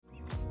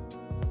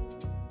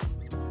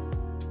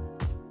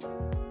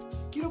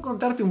quiero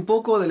contarte un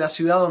poco de la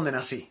ciudad donde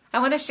nací, I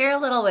want to share a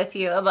little with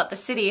you about the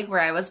city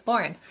where I was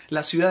born.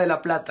 la ciudad de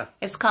La Plata,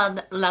 It's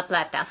called La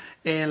Plata,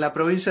 en la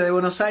provincia de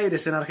Buenos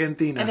Aires, en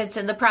Argentina. and it's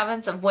in the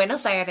province of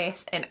Buenos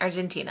Aires in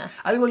Argentina.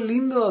 Algo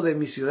lindo de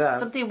mi ciudad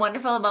Something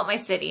wonderful about my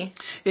city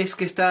es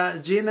que está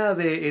llena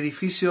de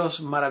edificios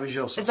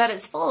maravillosos. is that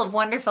it's full of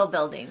wonderful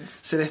buildings.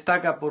 Se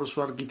destaca por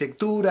su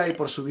arquitectura y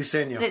por su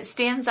diseño. And it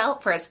stands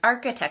out for its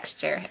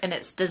architecture and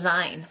its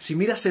design. Si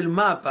miras el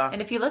mapa,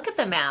 And if you look at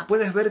the map,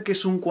 puedes ver que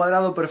es un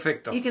cuadrado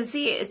perfecto. you can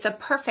see it's a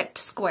perfect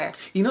square.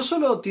 Y no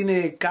solo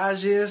tiene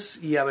calles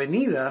y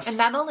avenidas, And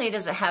not only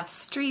does it have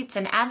streets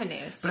and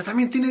avenues, pero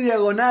también tiene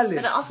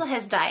diagonales but it also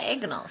has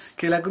diagonals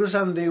que la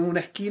cruzan de una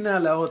esquina a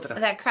la otra.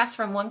 that cross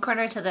from one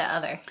corner to the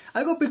other.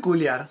 Algo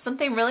peculiar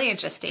Something really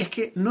interesting. es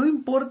que no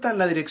importa en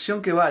la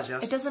dirección que It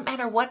vayas, doesn't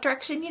matter what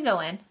direction you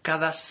go in,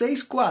 cada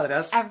 6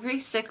 cuadras every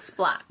 6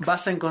 blocks,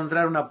 vas a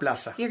encontrar una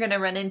plaza. you're going to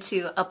run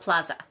into a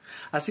plaza.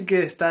 Así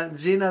que está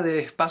llena de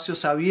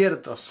espacios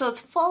abiertos So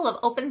it's full of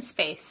open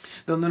space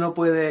donde uno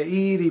puede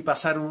ir y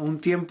pasar un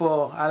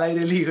tiempo al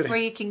aire where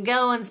libre. you can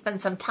go and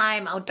spend some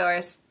time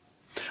outdoors.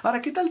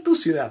 Ahora, ¿qué tal tu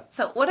ciudad?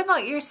 So what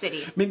about your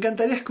city? Me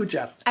encantaría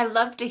escuchar. I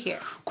love to hear.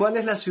 ¿Cuál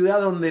es la ciudad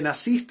donde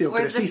naciste o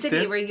Where's the city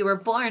creciste? where you were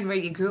born, where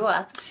you grew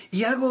up?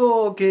 Y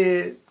algo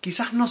que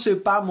quizás no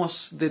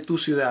sepamos de tu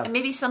ciudad. And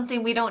maybe something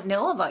we don't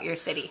know about your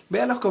city.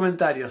 Vea los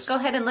comentarios Go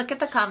ahead and look at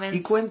the y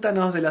comments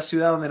cuéntanos de la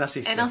ciudad donde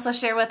naciste. and also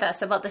share with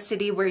us about the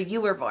city where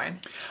you were born.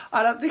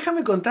 Ahora,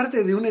 déjame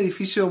contarte de un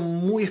edificio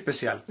muy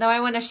especial. Now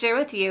I want to share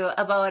with you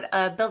about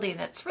a building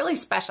that's really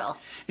special.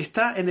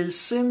 Está en el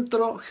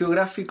centro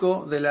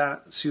geográfico de la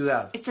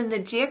ciudad. It's in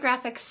the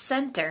geographic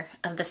center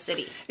of the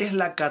city. Es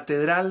la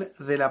Catedral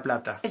de La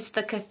Plata. It's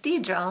the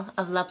Cathedral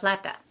of La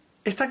Plata.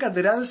 Esta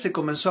catedral se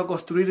comenzó a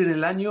construir en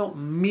el año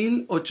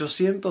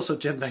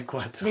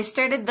 1884. They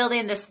started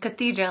building this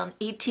cathedral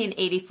in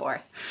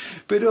 1884.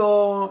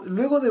 Pero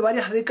luego de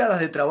varias décadas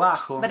de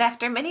trabajo, But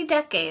after many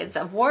decades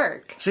of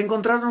work, se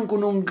encontraron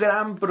con un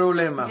gran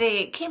problema.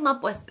 they came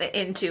up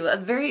into a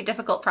very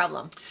difficult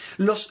problem.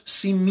 Los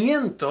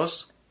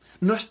cimientos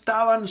no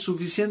estaban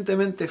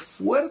suficientemente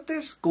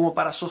fuertes como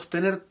para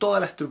sostener toda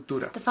la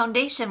estructura. The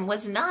foundation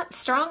was not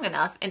strong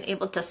enough and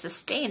able to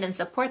sustain and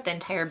support the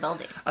entire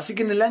building. Así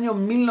que en el año So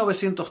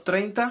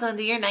 1930 in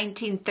the year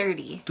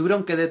 1930,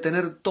 tuvieron que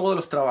detener todos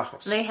los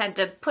trabajos they had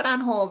to put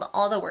on hold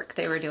all the work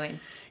they were doing,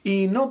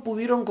 y no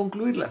pudieron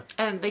concluirla.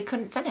 and they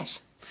couldn't finish.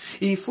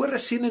 Y fue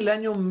recién en el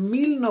año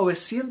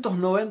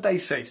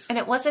 1996, And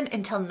it wasn't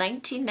until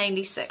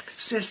 1996,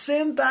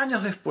 60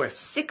 años después,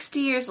 60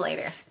 years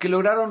later, que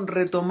lograron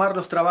retomar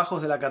los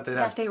trabajos de la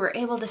catedral. that they were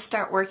able to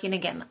start working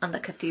again on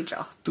the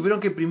cathedral. Tuvieron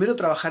que primero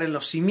trabajar en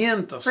los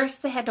cimientos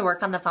First, they had to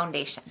work on the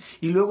foundation,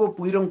 y luego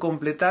pudieron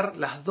completar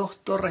las 2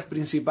 torres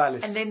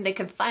principales. and then they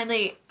could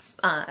finally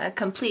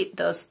complete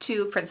those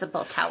 2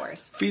 principal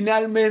towers.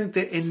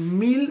 Finalmente, en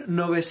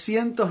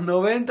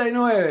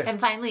 1999, And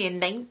finally, in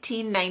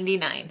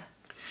 1999,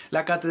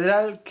 la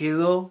catedral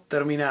quedó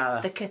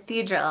terminada. the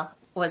cathedral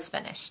was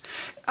finished.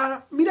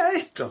 Ahora, mira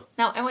esto.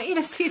 Now, I want you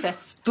to see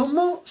this.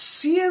 Tomó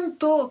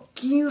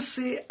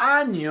 115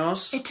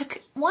 años It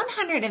took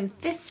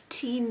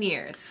 115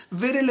 years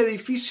ver el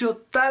edificio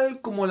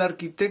tal como el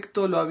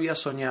arquitecto lo había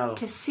soñado,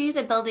 to see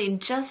the building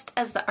just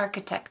as the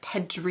architect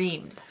had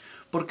dreamed,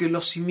 porque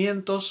los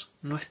cimientos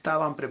no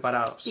estaban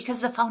preparados.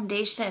 because the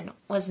foundation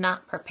was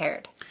not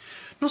prepared.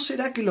 ¿No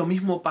será que lo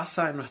mismo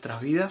pasa en nuestras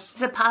vidas?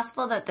 Is it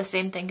possible that the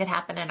same thing could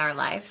happen in our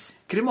lives?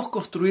 Queremos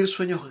construir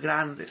sueños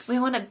grandes, We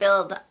want to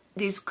build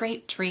these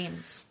great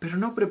dreams, pero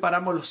no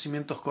preparamos los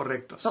cimientos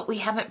correctos. but we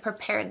haven't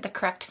prepared the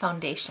correct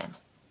foundation.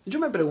 Yo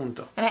me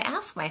pregunto, And I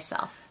ask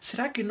myself,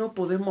 ¿será que no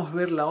podemos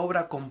ver la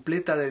obra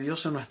completa de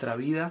Dios en nuestra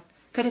vida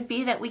could it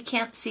be that we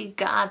can't see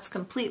God's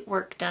complete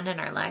work done in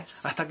our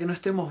lives hasta que no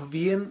estemos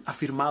bien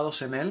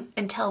afirmados en Él?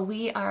 until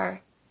we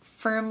are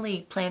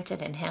firmly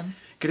planted in Him?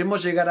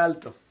 Queremos llegar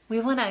alto, We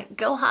want to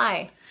go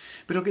high,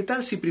 pero ¿qué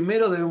tal si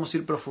primero debemos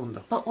ir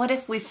profundo? but what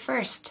if we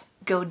first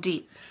go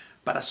deep?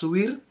 Para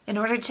subir In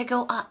order to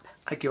go up,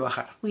 hay que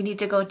bajar. we need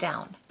to go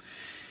down.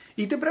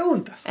 Y te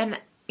preguntas, And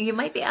you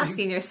might be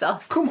asking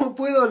yourself, ¿cómo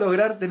puedo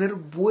lograr tener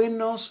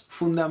buenos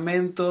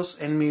fundamentos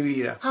en mi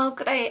vida? how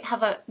could I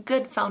have a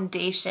good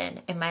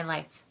foundation in my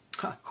life?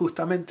 Ja,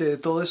 justamente de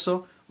todo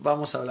eso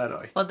vamos a hablar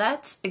hoy. Well,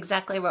 that's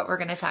exactly what we're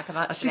going to talk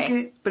about Así today.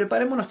 que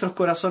preparemos nuestros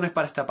corazones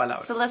para esta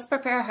palabra. So let's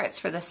prepare our hearts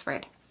for this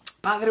word.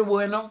 Padre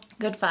bueno,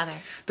 Good Father,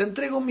 te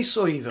entrego mis I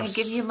oídos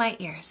give you my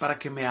ears para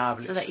que me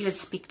so that you would hables.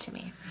 speak to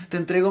me. Te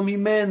entrego mi I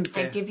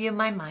mente give you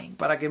my mind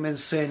para que me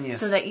enseñes.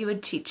 so that you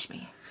would teach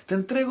me. Te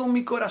entrego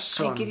mi I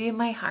corazón give you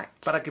my heart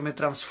para que me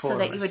so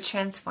that you would transformes.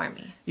 transform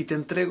me. Y te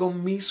entrego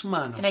mis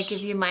manos And I give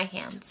you my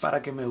hands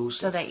para que me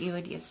so that you uses.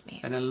 would use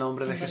me. En el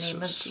nombre de In the name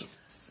of Jesús.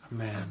 Jesus.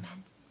 Amén.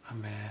 Amen.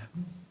 Amén.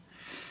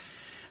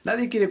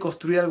 Nadie quiere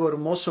construir algo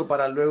hermoso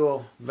para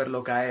luego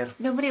verlo caer.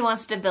 Nobody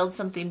wants to build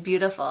something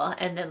beautiful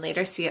and then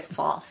later see it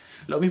fall.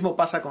 Lo mismo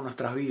pasa con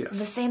nuestras The vidas.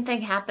 same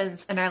thing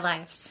happens in our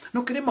lives.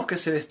 No queremos que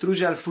se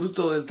destruya el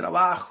fruto del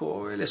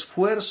trabajo, el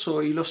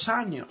esfuerzo y los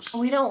años.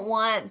 We don't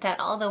want that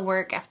all the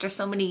work after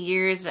so many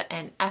years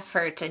and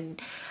effort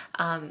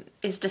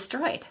is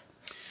destroyed.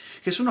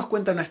 Jesús nos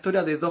cuenta una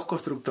historia de dos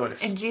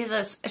constructores. And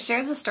Jesus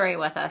shares a story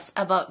with us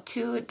about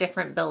two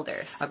different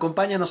builders.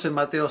 Acompáñanos en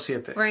Mateo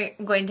 7. We're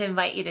going to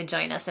invite you to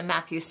join us in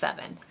Matthew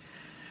 7.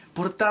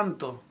 Por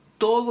tanto,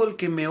 todo el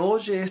que me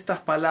oye estas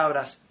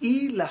palabras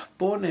y las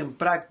pone en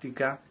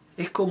práctica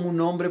es como un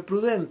hombre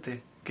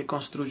prudente que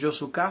construyó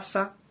su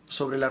casa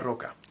sobre la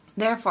roca.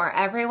 Therefore,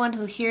 everyone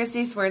who hears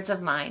these words of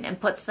mine and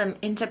puts them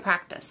into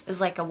practice is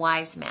like a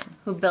wise man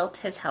who built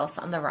his house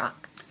on the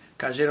rock.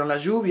 Cayeron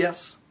las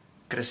lluvias,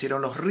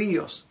 crecieron los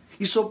ríos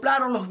y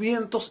soplaron los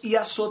vientos y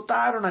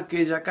azotaron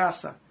aquella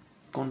casa.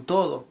 Con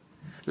todo,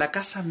 la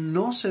casa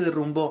no se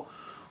derrumbó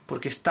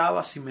porque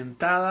estaba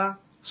cimentada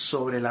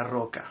sobre la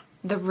roca.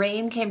 The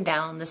rain came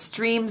down, the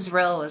streams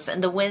rose,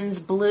 and the winds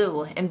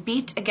blew and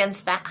beat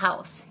against that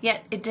house.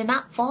 Yet it did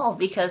not fall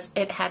because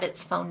it had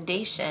its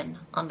foundation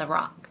on the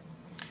rock.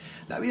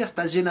 La vida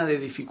está llena de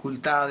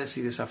dificultades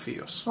y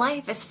desafíos.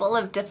 Life is full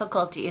of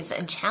difficulties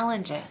and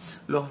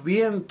challenges. Los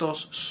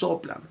vientos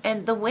soplan.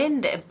 And the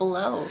wind, it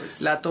blows.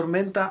 La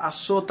tormenta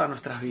azota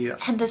nuestras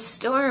vidas. And the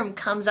storm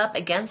comes up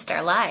against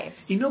our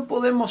lives. Y no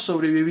podemos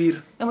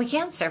sobrevivir And we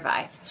can't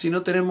survive si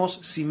no tenemos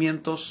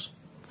cimientos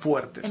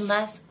fuertes.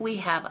 unless we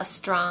have a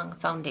strong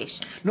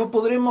foundation. No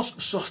podremos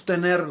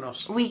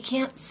sostenernos We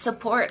can't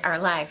support our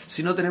lives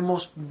si no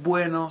tenemos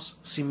buenos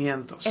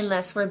cimientos.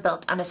 unless we're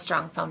built on a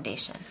strong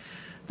foundation.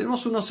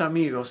 Tenemos unos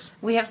amigos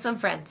We have some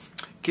friends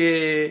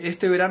que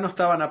este verano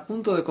estaban a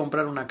punto de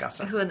comprar una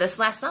casa. who this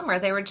last summer,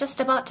 they were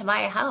just about to buy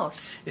a house.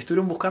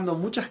 Estuvieron buscando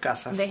muchas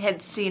casas They had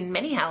seen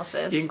many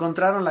houses y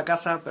encontraron la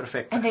casa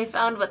perfecta. and they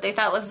found what they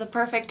thought was the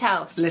perfect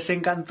house. Les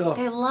encantó.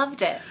 They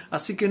loved it.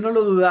 Así que no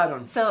lo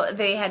dudaron. So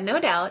they had no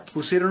doubt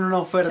Pusieron una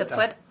to oferta.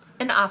 put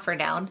an offer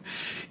down.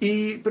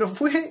 Pero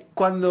fue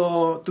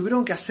cuando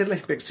tuvieron que hacer la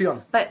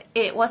inspección But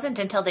it wasn't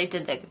until they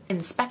did the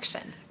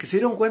inspection que se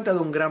dieron cuenta de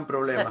un gran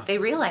problema. that they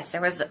realized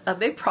there was a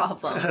big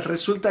problem.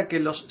 Resulta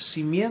que los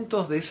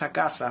cimientos de esa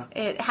casa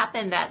It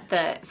happened that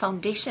the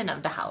foundation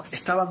of the house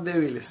estaban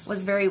débiles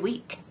was very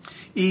weak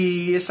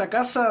y esa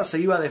casa se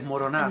iba a and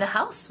desmoronar the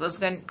house was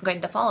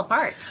going to fall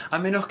apart a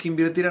menos que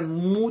invirtieran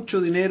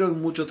mucho dinero y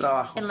mucho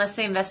trabajo. unless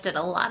they invested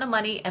a lot of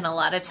money and a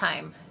lot of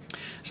time.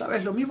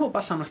 ¿Sabes? Lo mismo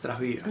pasa en nuestras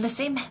And the vidas.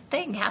 same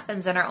thing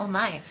happens in our own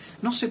lives.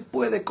 No se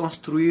puede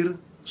construir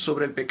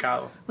sobre el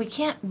pecado. We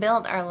can't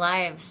build our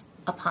lives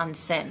upon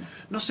sin.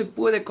 No se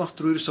puede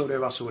construir sobre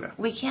basura.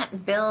 We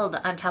can't build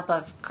on top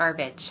of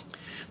garbage.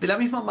 De la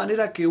misma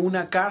manera que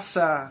una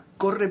casa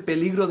corre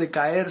peligro de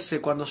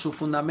caerse cuando su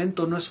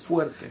fundamento no es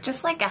fuerte.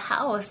 Just like a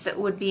house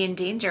would be in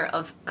danger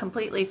of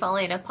completely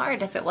falling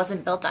apart if it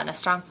wasn't built on a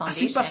strong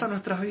Así pasa en foundation.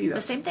 nuestras The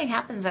vidas. same thing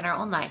happens in our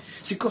own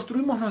lives. Si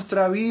construimos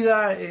nuestra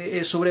vida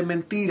sobre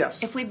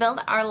mentiras, If we build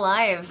our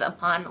lives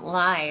upon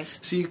lies,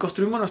 si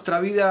construimos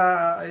nuestra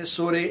vida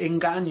sobre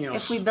engaños,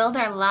 if we build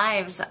our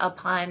lives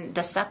upon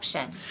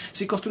deception,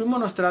 si construimos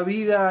nuestra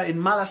vida en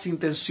malas if we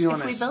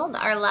intenciones, build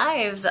our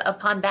lives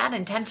upon bad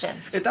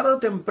intentions, tarde o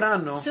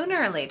temprano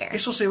sooner or later,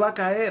 eso se va a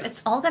caer.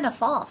 it's all going to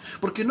fall.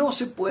 Porque no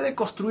se puede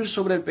construir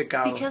sobre el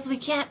pecado. Because we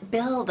can't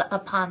build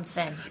upon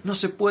sin. No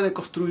se puede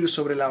construir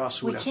sobre la We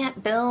basura.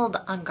 can't build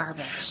on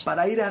garbage.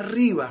 Para ir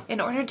arriba, In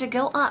order to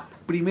go up,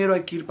 primero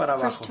hay que ir para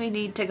abajo. first we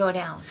need to go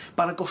down.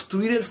 Para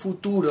construir el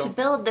futuro, To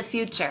build the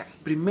future,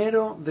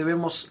 primero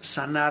debemos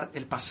sanar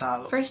el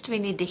pasado. first we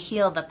need to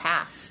heal the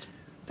past.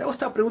 Te hago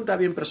esta pregunta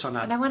bien And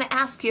personal. I want to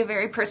ask you a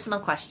very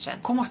personal question.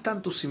 ¿Cómo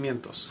están tus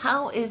cimientos?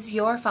 How is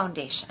your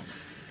foundation?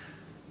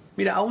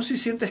 Mira, aun si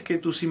sientes que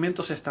tus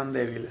cimientos están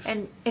débiles,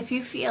 And if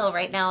you feel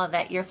right now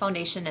that your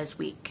foundation is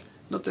weak,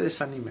 no te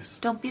desanimes.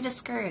 don't be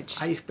discouraged.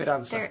 Hay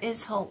esperanza. There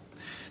is hope.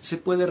 Se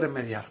puede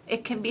remediar.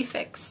 It can be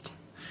fixed.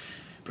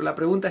 Pero la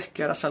pregunta es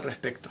qué harás al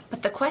respecto.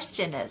 But the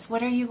question is,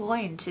 what are you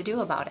going to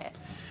do about it?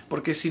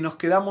 Porque si nos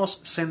quedamos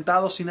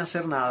sentados sin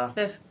hacer nada,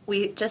 If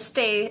we just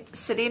stay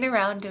sitting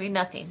around doing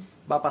nothing,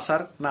 va a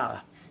pasar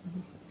nada.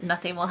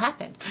 nothing will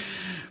happen.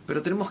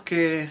 Pero tenemos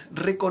que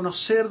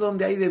reconocer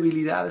dónde hay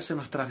debilidades en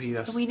nuestras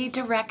vidas We need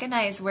to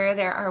recognize where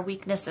there are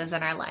weaknesses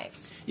in our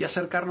lives y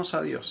acercarnos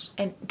a Dios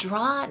and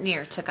draw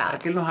near to para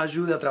God que Él nos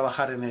ayude a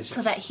trabajar en so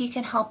ellas. that He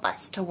can help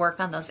us to work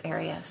on those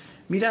areas.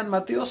 Mira, en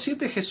Mateo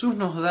 7 Jesús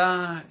nos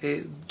da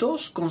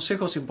dos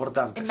consejos In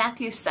importantes.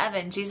 Matthew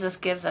 7, Jesus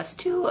gives us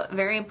two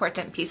very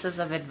important pieces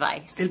of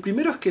advice. El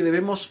primero es que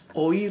debemos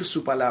oír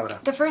su palabra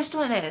The first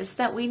one is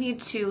that we need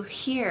to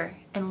hear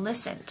and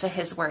listen to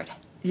His word.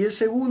 y el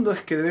segundo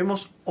es que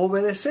debemos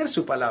obedecer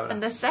su palabra.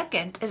 And the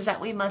second is that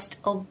we must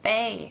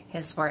obey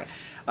His word.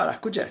 Ahora,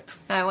 escucha esto.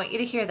 Now, I want you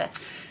to hear this.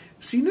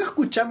 Si no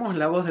escuchamos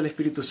la voz del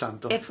Espíritu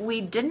Santo, If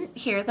we didn't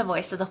hear the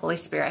voice of the Holy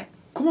Spirit,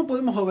 ¿cómo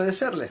podemos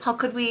obedecerle? how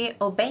could we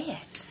obey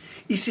it?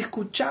 Y si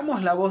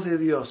escuchamos la voz de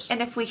Dios, And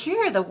if we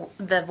hear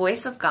the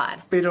voice of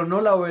God, pero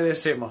no la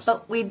obedecemos,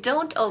 but we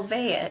don't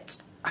obey it,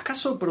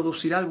 ¿Acaso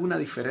producirá alguna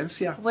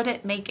diferencia? Would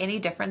it make any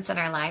difference in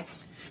our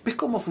lives? ¿Ves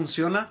cómo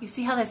funciona? You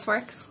see how this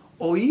works?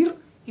 Oír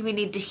We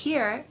need to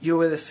hear y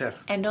obedecer.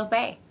 and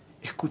obey.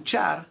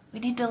 Escuchar We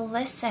need to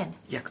listen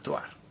y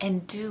actuar.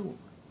 and do.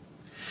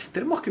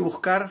 Tenemos que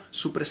buscar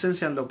su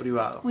presencia en lo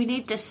privado. We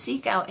need to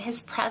seek out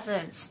His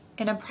presence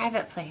in a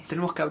private place.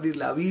 Tenemos que abrir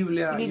la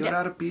Biblia We y need to-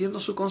 orar pidiendo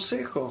su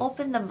consejo.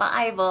 Open the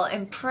Bible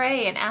and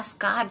pray and ask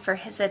God for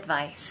His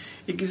advice.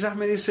 Y quizás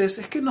me dices,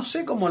 es que no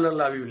sé cómo leer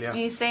la Biblia.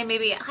 You say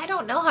maybe, I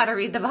don't know how to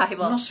read the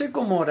Bible. No sé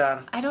cómo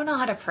orar. I don't know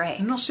how to pray.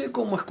 No sé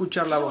cómo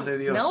escuchar la voz de I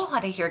Dios. don't know how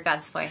to hear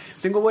God's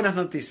voice. Tengo buenas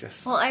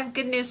noticias. Well, I have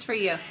good news for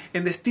you.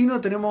 En Destino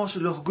tenemos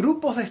los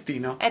grupos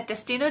Destino, At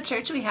Destino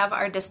Church, we have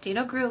our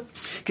Destino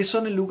groups que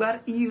son el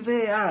lugar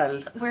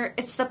ideal where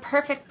it's the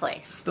perfect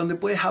place donde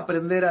puedes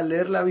aprender a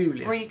leer la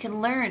Biblia. where you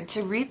can learn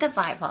to read the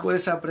Bible.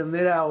 Puedes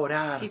aprender a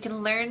orar. You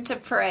can learn to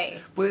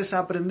pray. Puedes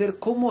aprender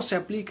cómo se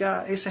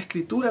aplica esa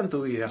escritura en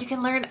tu vida. You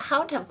can learn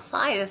how to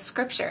apply the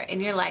scripture in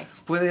your life.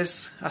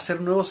 Puedes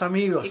hacer nuevos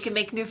amigos You can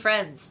make new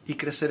friends y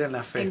crecer en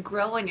la fe. and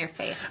grow in your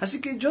faith.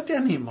 Así que yo te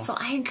animo So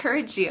I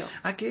encourage you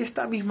a que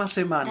esta misma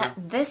semana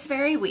that this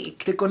very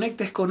week te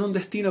conectes con un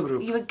Destino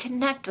Group you would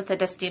connect with a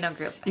Destino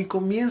group y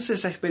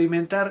comiences a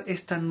experimentar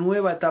esta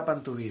nueva etapa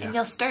en tu vida. and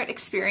you'll start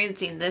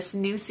experiencing this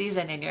new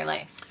season in your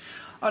life.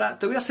 Ahora,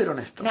 te voy a ser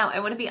honesto. Now, I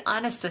want to be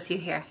honest with you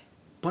here.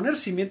 Poner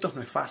cimientos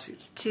no es fácil,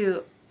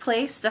 To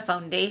place the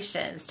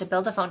foundations, to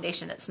build a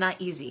foundation, it's not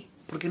easy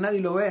porque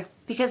nadie lo ve.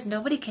 because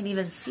nobody can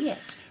even see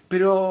it.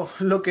 Pero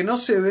lo que no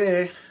se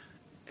ve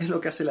es lo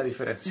que hace la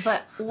diferencia.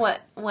 But what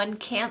one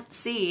can't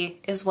see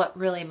is what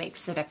really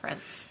makes the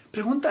difference.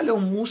 Pregúntale a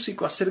un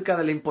músico acerca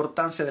de la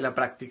importancia de la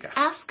práctica.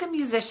 Ask a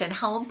musician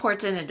how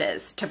important it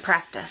is to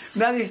practice.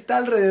 Nadie está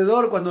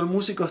alrededor cuando el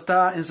músico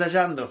está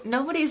ensayando,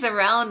 Nobody's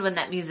around when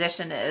that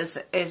musician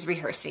is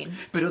rehearsing,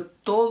 pero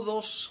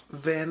todos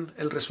ven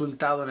el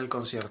resultado en el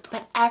concierto.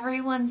 but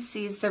everyone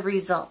sees the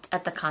result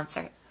at the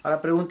concert. Ahora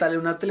pregúntale a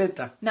un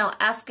atleta Now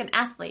ask an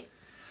athlete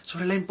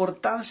sobre la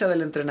importancia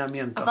del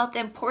entrenamiento. about the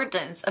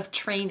importance of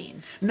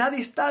training.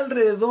 Nadie está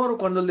alrededor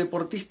cuando el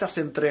deportista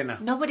se entrena,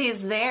 Nobody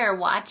is there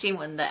watching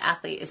when the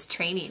athlete is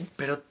training,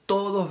 pero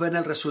todos ven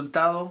el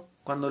resultado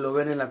cuando lo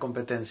ven en la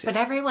competencia. but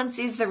everyone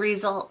sees the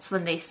results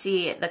when they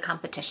see the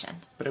competition.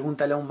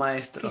 Pregúntale a un You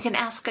maestro can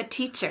ask a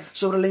teacher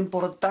sobre la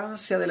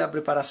importancia de la how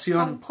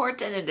preparación.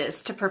 important it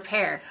is to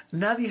prepare.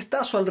 Nadie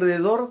está a su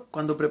alrededor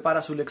cuando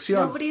prepara su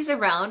lección, Nobody's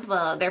around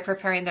while they're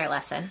preparing their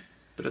lesson,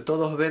 pero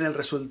todos ven el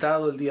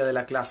resultado el día de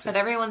la clase. but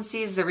everyone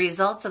sees the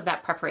results of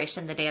that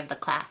preparation the day of the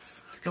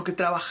class. Lo que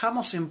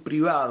trabajamos en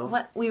privado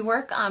What we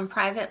work on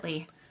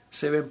privately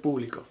se ve en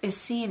público, is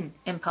seen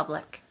in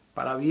public,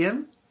 para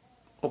bien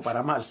o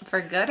para mal.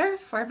 for good or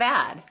for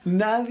bad.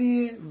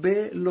 Nadie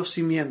ve los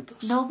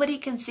cimientos, Nobody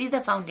can see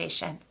the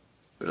foundation,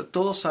 pero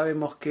todos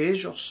sabemos que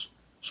ellos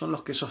son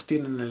los que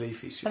sostienen el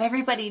edificio. but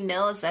everybody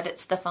knows that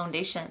it's the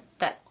foundation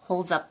that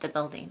holds up the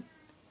building.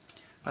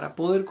 Para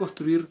poder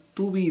construir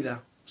tu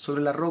vida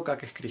sobre la roca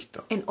que es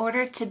Cristo. In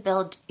order to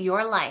build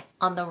your life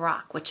on the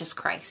rock, which is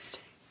Christ,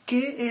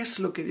 ¿Qué es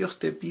lo que Dios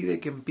te pide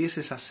que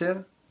empieces a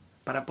hacer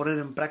para poner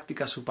en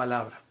práctica su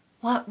palabra?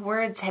 what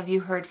words have you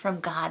heard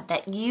from God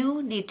that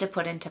you need to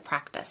put into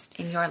practice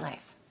in your life?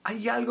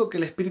 ¿Hay algo que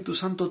el Espíritu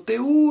Santo te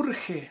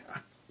urge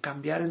a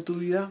cambiar en tu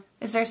vida?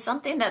 Is there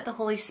something that the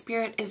Holy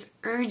Spirit is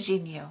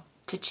urging you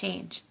to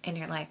change in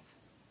your life?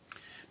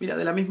 Mira,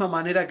 de la misma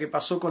manera que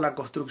pasó con la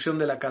construcción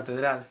de la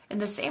catedral, In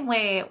the same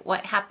way,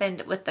 what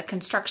happened with the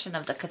construction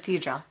of the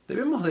cathedral,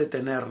 debemos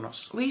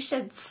detenernos we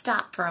should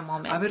stop for a a ver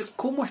moment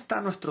cómo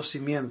están nuestros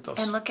cimientos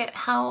and look at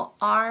how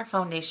our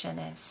foundation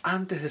is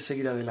antes de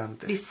seguir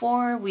adelante.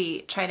 before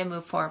we try to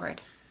move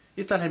forward.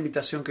 Y esta es la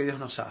invitación que Dios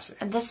nos hace.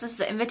 And this is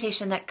the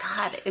invitation that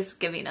God is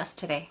giving us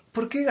today.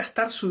 ¿Por qué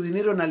gastar su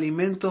dinero en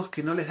alimentos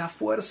que no les da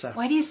fuerza?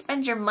 Why do you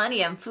spend your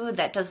money on food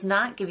that does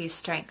not give you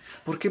strength?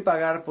 ¿Por qué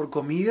pagar por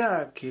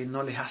comida que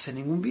no les hace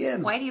ningún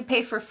bien? Why do you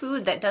pay for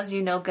food that does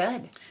you no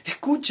good?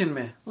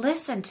 Escúchenme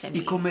Listen to y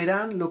me,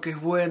 comerán lo que es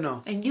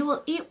bueno. and you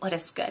will eat what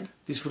is good.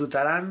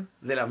 Disfrutarán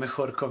de la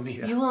mejor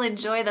comida. You will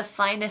enjoy the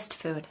finest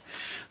food.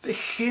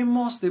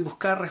 Dejemos de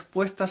buscar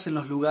respuestas en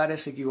los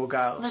lugares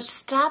equivocados. Let's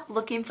stop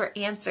looking for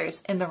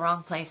answers in the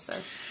wrong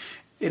places.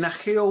 En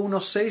Ageo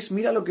 1:6,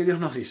 mira lo que Dios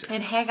nos dice.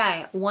 In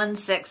Haggai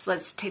 1:6,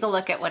 let's take a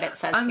look at what it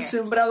says Han here.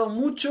 sembrado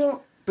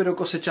mucho, pero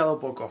cosechado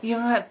poco. You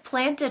have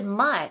planted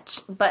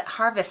much, but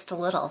harvest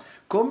little.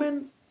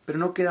 Comen, pero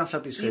no quedan You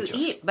satisfechos.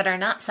 eat, but are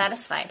not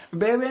satisfied.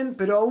 Beben,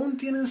 pero aún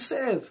tienen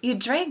sed. You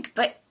drink,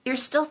 but you're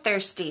still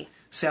thirsty.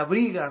 Se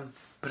abrigan,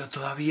 pero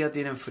todavía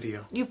tienen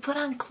frío. You put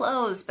on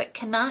clothes, but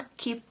cannot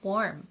keep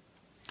warm.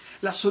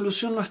 La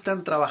solución no está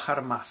en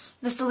trabajar más.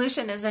 The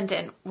solution isn't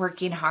in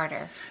working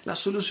harder. La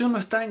solución no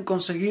está en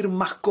conseguir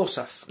más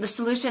cosas. The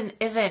solution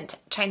isn't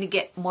trying to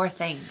get more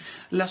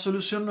things. La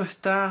solución no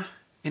está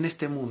en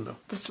este mundo.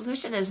 The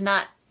solution is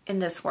not in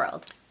this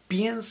world.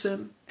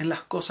 Piensen en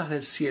las cosas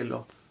del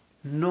cielo,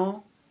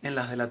 no en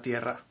las de la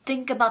tierra.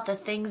 Think about the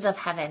things of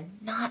heaven,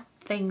 not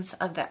things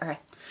of the earth.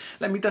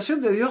 La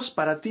invitación de Dios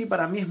para ti y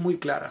para mí es muy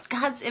clara.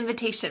 God's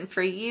invitation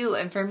for you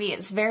and for me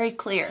is very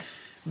clear.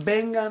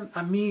 Vengan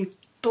a mí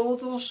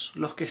todos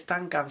los que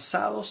están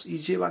cansados y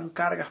llevan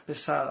cargas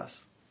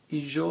pesadas,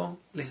 y yo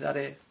les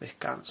daré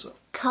descanso.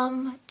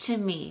 Come to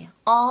me,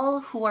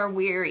 all who are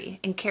weary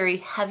and carry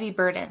heavy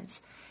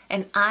burdens,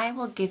 and I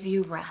will give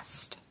you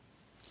rest.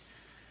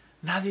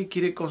 Nadie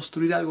quiere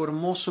construir algo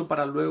hermoso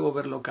para luego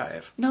verlo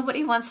caer.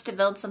 Nobody wants to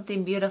build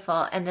something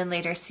beautiful and then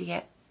later see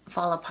it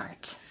fall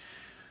apart.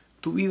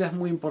 Tu vida es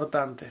muy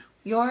importante.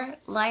 Your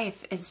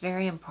life is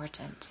very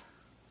important.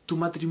 Tu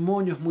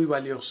matrimonio es muy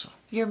valioso.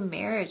 Your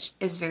marriage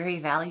is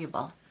very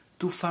valuable.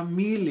 Tu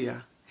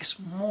familia es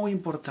muy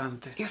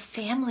importante. Your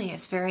family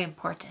is very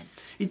important.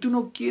 Y tú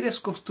no quieres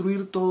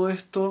construir todo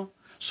esto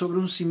sobre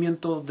un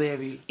cimiento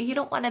débil. You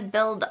don't want to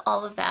build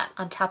all of that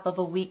on top of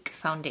a weak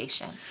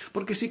foundation.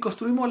 Porque si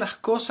construimos las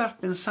cosas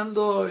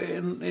pensando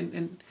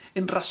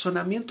en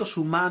razonamientos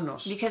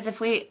humanos, Because if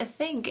we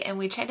think and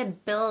we try to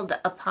build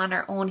upon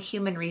our own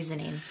human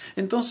reasoning,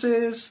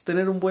 entonces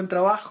tener un buen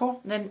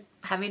trabajo, then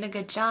having a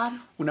good job,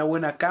 una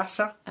buena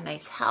casa a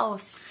nice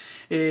house,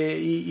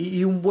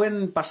 y un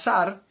buen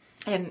pasar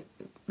and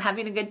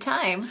having a good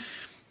time,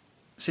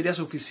 sería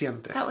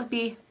suficiente. that would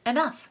be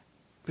enough.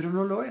 Pero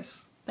no lo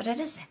es. But it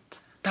isn't.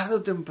 Tarde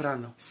o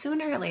temprano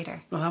Sooner or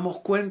later, nos damos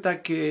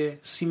cuenta que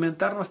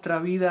cimentar nuestra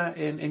vida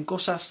en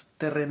cosas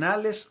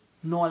terrenales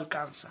no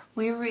alcanza.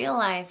 we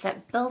realize that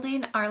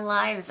building our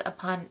lives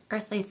upon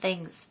earthly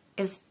things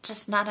is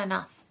just not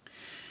enough.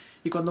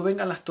 Y cuando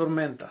vengan las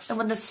tormentas, And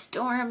when the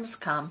storms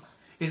come,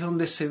 es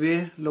donde se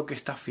ve lo que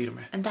está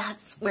firme. and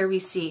that's where we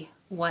see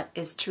what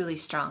is truly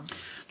strong.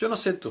 Yo no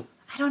sé tú,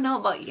 I don't know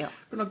about you,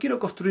 pero no quiero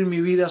construir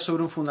mi vida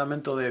sobre un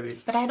fundamento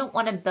débil. but I don't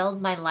want to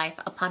build my life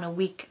upon a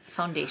weak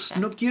foundation.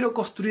 No quiero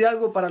construir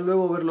algo para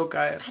luego verlo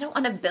caer. I don't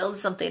want to build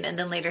something and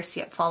then later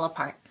see it fall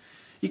apart.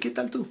 ¿Y qué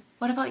tal tú?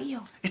 What about you?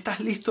 ¿Estás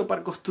listo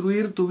para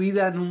construir tu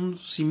vida en un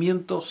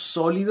cimiento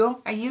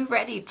sólido? Are you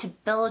ready to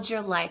build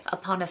your life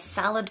upon a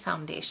solid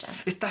foundation?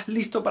 ¿Estás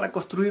listo para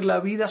construir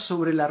la vida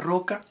sobre la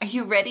roca? Are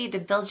you ready to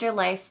build your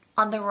life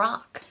on the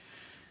rock?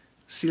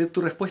 Si tu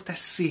respuesta es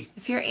sí,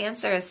 If your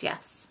answer is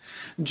yes,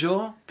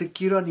 yo te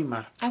quiero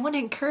animar I want to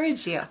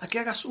encourage you a que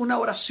hagas una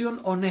oración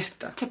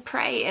honesta to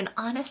pray an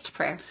honest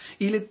prayer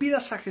y le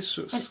pidas a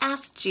Jesús and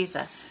ask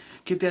Jesus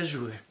que te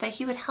ayude that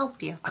he would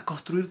help you a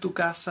construir tu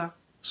casa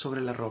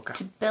sobre la roca.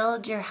 to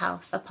build your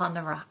house upon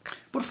the rock.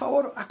 Por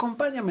favor,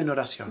 acompáñame en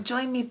oración.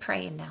 Join me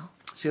praying now.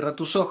 Cierra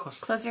tus ojos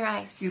Close your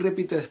eyes. y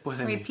repite después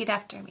de mí. Repeat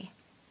after me.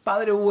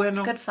 Padre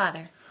bueno, Good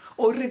Father,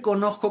 hoy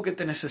reconozco que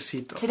te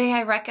necesito. today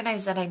I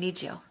recognize that I need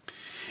you.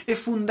 He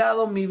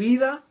fundado mi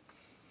vida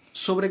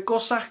sobre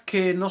cosas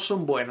que no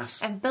son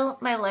buenas. I've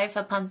built my life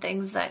upon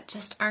things that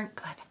just aren't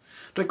good.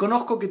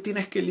 Reconozco que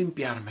tienes que I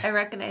limpiarme.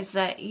 recognize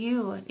that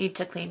you need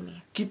to clean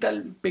me. Quita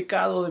el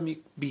pecado de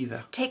mi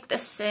vida. Take the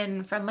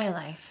sin from my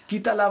life.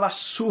 Quita la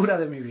basura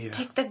de mi vida.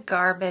 Take the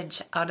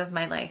garbage out of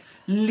my life.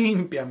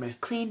 Límpiame.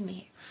 Clean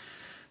me.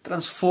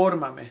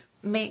 Transfórmame.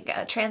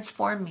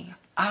 Transform me.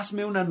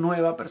 Hazme una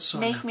nueva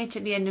persona. Make me to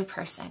be a new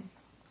person.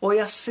 Hoy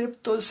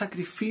acepto el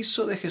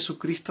sacrificio de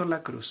Jesucristo en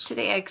la cruz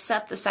Today I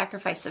accept the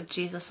sacrifice of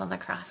Jesus on the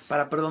cross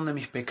para perdón de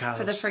mis for the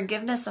pecados.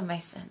 forgiveness of my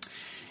sins.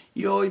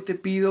 Y hoy te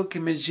pido que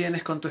me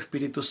llenes con tu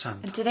Espíritu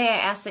Santo. And today I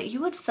ask that you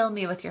would fill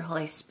me with your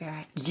Holy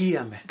Spirit.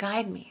 Guíame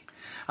Guide me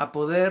a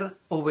poder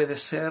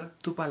obedecer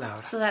tu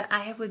palabra. so that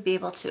I would be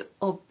able to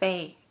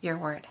obey your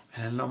word.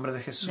 En el nombre de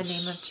In the Jesús.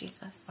 name of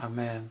Jesus.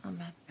 Amén.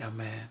 Amen.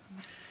 Amén.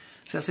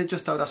 Si has hecho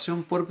esta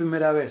oración por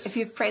primera vez, If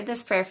you've prayed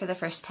this prayer for the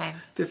first time,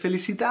 te we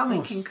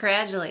felicitamos.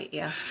 congratulate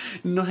you.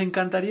 Nos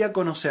encantaría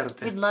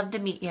conocerte. We'd love to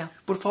meet you.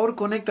 Por favor,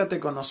 conéctate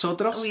con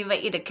nosotros We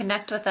invite you to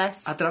connect with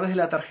us a través de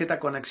la tarjeta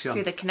through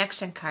conexión. the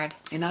connection card.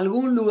 En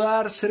algún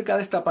lugar cerca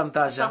de esta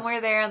pantalla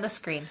Somewhere there on the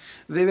screen,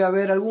 debe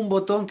haber algún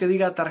botón que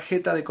diga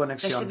tarjeta de there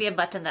should conexión. be a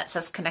button that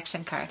says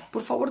connection card.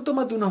 Por favor,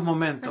 tómate unos We're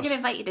momentos going to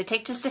invite you to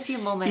take just a few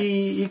moments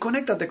y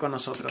conéctate con to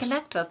nosotros.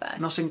 connect with us.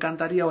 Nos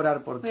encantaría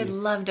orar por We'd ti.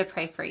 love to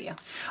pray for you.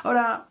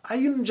 Ahora,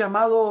 hay un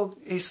llamado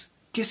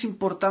que es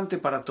importante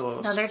para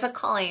todos. Now, there's a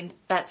calling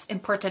that's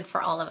important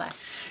for all of us.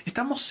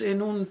 Estamos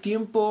en un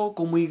tiempo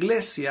como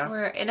iglesia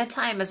We're in a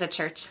time as a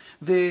church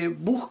de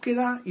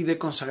búsqueda y de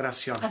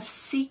consagración. of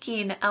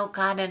seeking out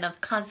God and of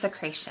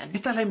consecration.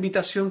 Esta es la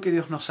invitación que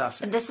Dios nos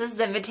hace. And this is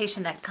the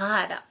invitation that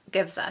God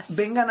gives us.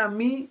 Vengan a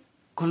mí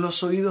con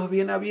los oídos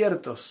bien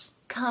abiertos.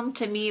 Come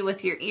to me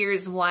with your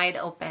ears wide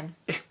open.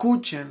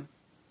 Escuchen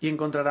y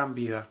encontrarán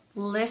vida.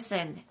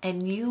 Listen,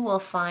 and you will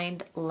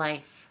find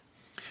life.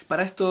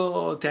 Para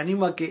esto te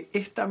animo a que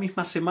esta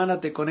misma semana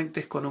te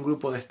conectes con un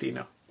grupo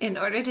destino. In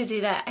order to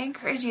do that, I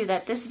encourage you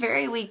that this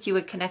very week you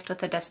would connect with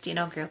the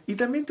Destino group. Y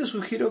también te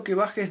sugiero que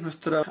bajes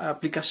nuestra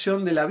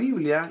aplicación de la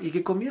Biblia y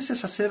que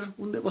comiences a hacer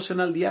un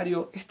devocional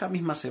diario esta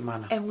misma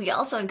semana. And we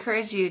also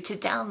encourage you to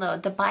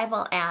download the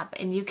Bible app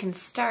and you can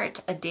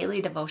start a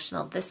daily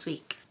devotional this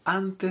week.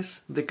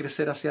 Antes de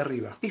crecer hacia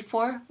arriba,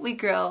 Before we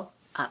grow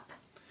up,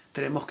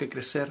 tenemos que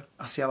crecer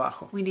hacia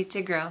abajo. we need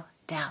to grow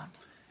down.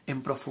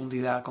 en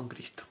profundidad con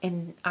Cristo.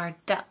 in our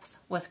depth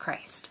with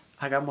Christ.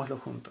 Hagámoslo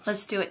juntos.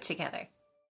 Let's do it together.